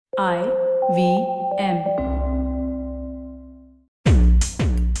IVM.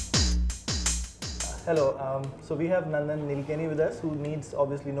 Hello, so we have Nandan Nilekani with us, who needs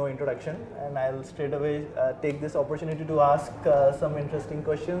obviously no introduction, and I'll straight away take this opportunity to ask some interesting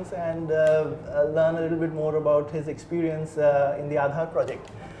questions and learn a little bit more about his experience in the Aadhaar project.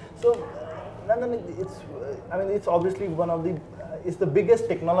 So, Nandan, it's obviously one of the, it's the biggest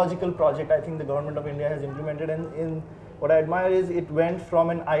technological project I think the government of India has implemented, and in what I admire is it went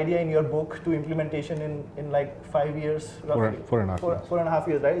from an idea in your book to implementation in like 5 years, roughly. Four and a half years. 4.5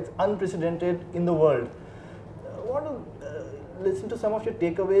 years, right? It's unprecedented in the world. I want to listen to some of your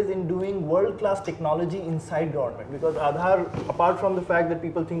takeaways in doing world-class technology inside government, because Aadhaar, apart from the fact that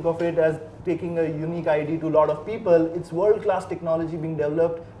people think of it as taking a unique ID to a lot of people, it's world-class technology being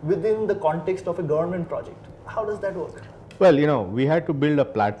developed within the context of a government project. How does that work? Well, we had to build a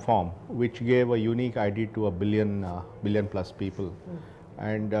platform which gave a unique ID to a billion plus people.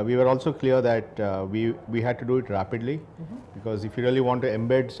 And we were also clear that we had to do it rapidly, because if you really want to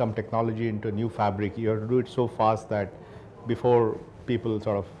embed some technology into a new fabric, you have to do it so fast that before people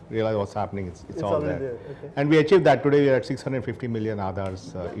sort of realize what's happening, it's all there. Okay. And we achieved that. Today we are at 650 million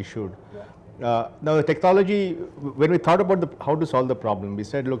Aadhaars issued. Now the technology, when we thought about how to solve the problem, we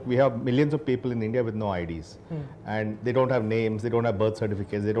said, look, we have millions of people in India with no IDs, and they don't have names, they don't have birth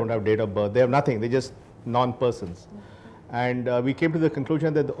certificates, they don't have date of birth, they have nothing, they're just non-persons. And we came to the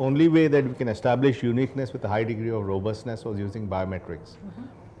conclusion that the only way that we can establish uniqueness with a high degree of robustness was using biometrics.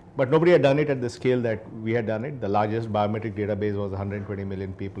 But nobody had done it at the scale that we had done it. The largest biometric database was 120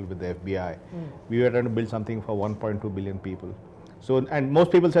 million people with the FBI. We were trying to build something for 1.2 billion people. So, and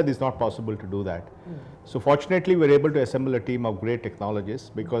most people said it's not possible to do that. So fortunately, we were able to assemble a team of great technologists,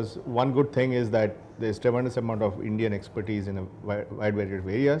 because one good thing is that there's tremendous amount of Indian expertise in a wide variety of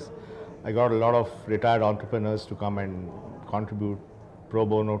areas. I got a lot of retired entrepreneurs to come and contribute pro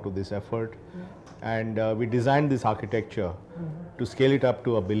bono to this effort. And we designed this architecture to scale it up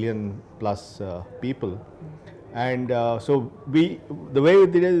to a billion plus people. And so the way we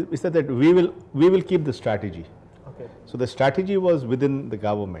did it is that we will keep the strategy. So the strategy was within the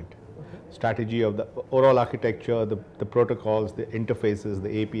government. Strategy of the overall architecture, the protocols, the interfaces,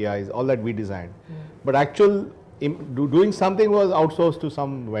 the APIs, all that we designed. But doing something was outsourced to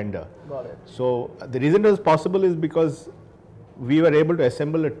some vendor. Got it. So the reason it was possible is because we were able to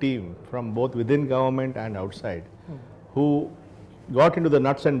assemble a team from both within government and outside who got into the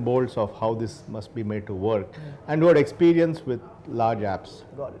nuts and bolts of how this must be made to work, and who had experience with large apps.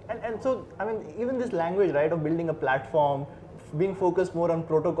 Got it. And so, even this language, right, of building a platform, being focused more on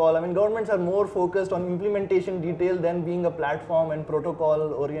protocol, governments are more focused on implementation detail than being a platform and protocol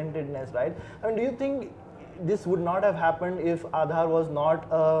orientedness, right? Do you think this would not have happened if Aadhaar was not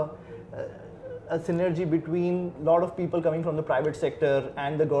a synergy between a lot of people coming from the private sector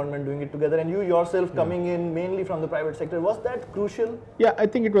and the government doing it together, and you yourself coming in mainly from the private sector? Was that crucial? Yeah, I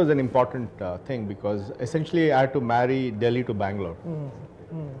think it was an important thing, because essentially I had to marry Delhi to Bangalore.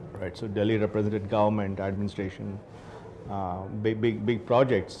 Right, so Delhi represented government, administration, big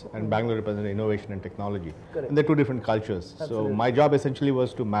projects, and Bangalore represented innovation and technology. Correct. And they're two different cultures. Absolutely. So my job essentially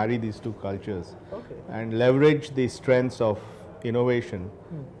was to marry these two cultures and leverage the strengths of innovation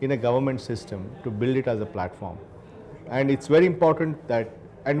in a government system to build it as a platform. And it's very important that,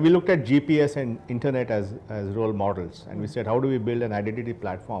 and we looked at GPS and internet as role models, and we said, how do we build an identity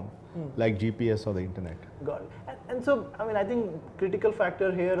platform like GPS or the internet? Got it. And so, I think critical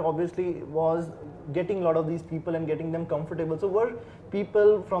factor here obviously was getting a lot of these people and getting them comfortable. So were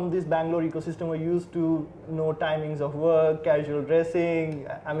people from this Bangalore ecosystem were used to know timings of work, casual dressing,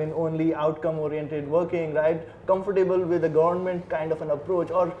 only outcome oriented working, right? Comfortable with the government kind of an approach,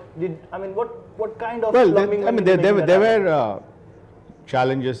 or did, what kind of plumbing? There were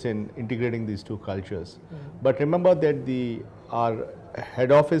challenges in integrating these two cultures. But remember that our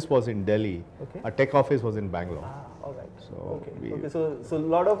head office was in Delhi, our tech office was in Bangalore. All right. So so a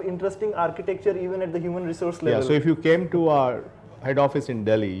lot of interesting architecture even at the human resource level. Yeah, so if you came to our head office in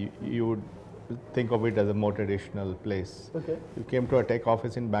Delhi, you would think of it as a more traditional place. You came to a tech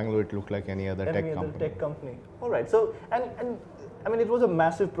office in Bangalore, it looked like any other tech company. All right. So, and it was a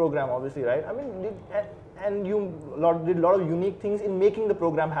massive program, obviously, right? And you did a lot of unique things in making the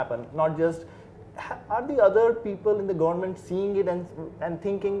program happen, not just. Are the other people in the government seeing it and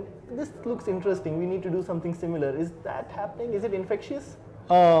thinking, this looks interesting, we need to do something similar? Is that happening? Is it infectious?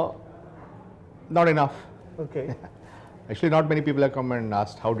 Not enough. Okay. Actually, not many people have come and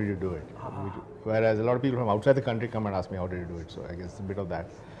asked, how did you do it? Whereas a lot of people from outside the country come and ask me, how did you do it? So I guess a bit of that.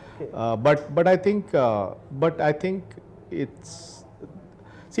 But I think it's,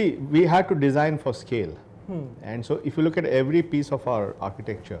 see, we had to design for scale. And so if you look at every piece of our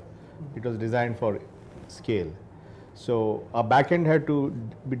architecture, it was designed for scale. So our backend had to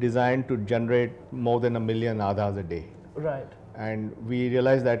be designed to generate more than 1 million Aadhaars a day. Right. And we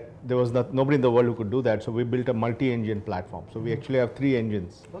realized that there was nobody in the world who could do that, so we built a multi-engine platform. So we actually have 3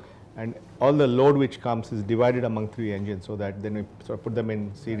 engines. Okay. And all the load which comes is divided among 3 engines, so that then we sort of put them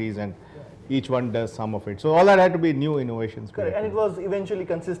in series and each one does some of it. So all that had to be new innovations. Correct. And it was eventually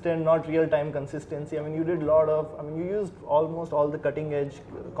consistent, not real-time consistency. I mean, you did a lot of, I mean, you used almost all the cutting-edge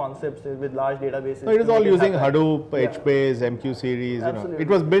concepts with large databases. No, it was all using Hadoop, Yeah. HBase, MQ series. You know, it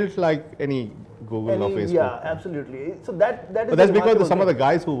was built like any Google or Facebook. Yeah, absolutely. So that is. But that's because some of the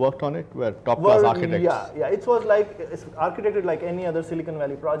guys who worked on it were top-class architects. Yeah. It was like it's architected like any other Silicon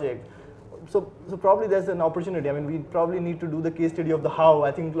Valley project. So probably there's an opportunity. I mean, we probably need to do the case study of the how.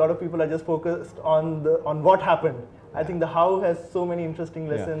 I think a lot of people are just focused on what happened. I think the how has so many interesting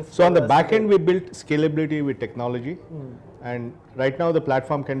lessons. So on the back end, we built scalability with technology, and right now the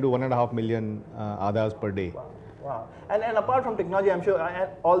platform can do 1.5 million Aadhaars per day. Wow. And apart from technology, I'm sure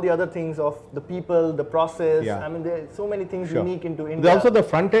all the other things of the people, the process, I mean, there are so many things unique into India. Also, the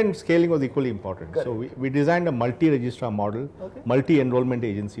front-end scaling was equally important. Correct. So we designed a multi-registrar model, multi-enrollment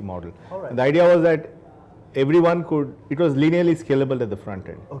agency model. Right. And the idea was that everyone could, it was linearly scalable at the front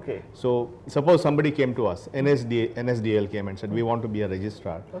end. Okay. So suppose somebody came to us, NSDL came and said, we want to be a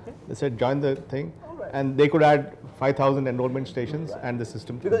registrar. Okay. They said, join the thing. And they could add 5,000 enrollment stations and the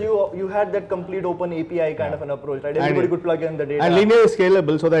system. Because you had that complete open API kind of an approach, right? Everybody could plug in the data. And linear is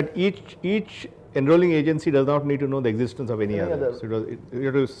scalable so that each enrolling agency does not need to know the existence of any other. So you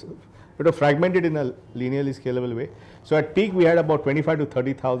have to fragment it in a linearly scalable way. So at peak, we had about 25 to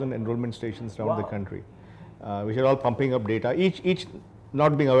 30,000 enrollment stations around the country, which are all pumping up data, each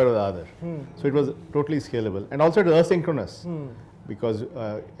not being aware of the other. So it was totally scalable. And also it was asynchronous. Because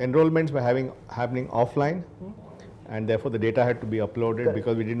enrollments were happening offline, and therefore the data had to be uploaded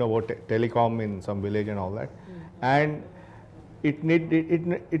because we didn't know what telecom in some village and all that. And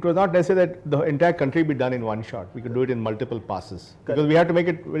it was not necessary that the entire country be done in one shot. We could do it in multiple passes because we had to make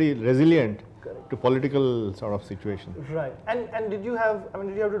it very resilient to political sort of situations. Right. And did you have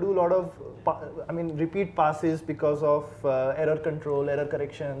to do a lot of repeat passes because of error control, error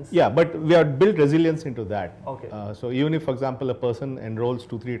corrections? Yeah, but we have built resilience into that. Okay. So even if, for example, a person enrolls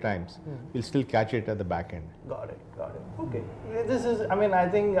 2-3 times, we'll still catch it at the back end. Got it. Okay. This is, I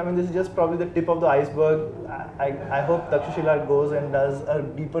think this is just probably the tip of the iceberg. I hope Takshashila goes and does a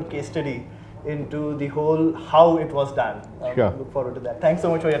deeper case study into the whole how it was done. Sure. Look forward to that. Thanks so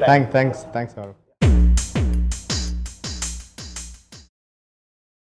much for your time. Thanks, Gaurav.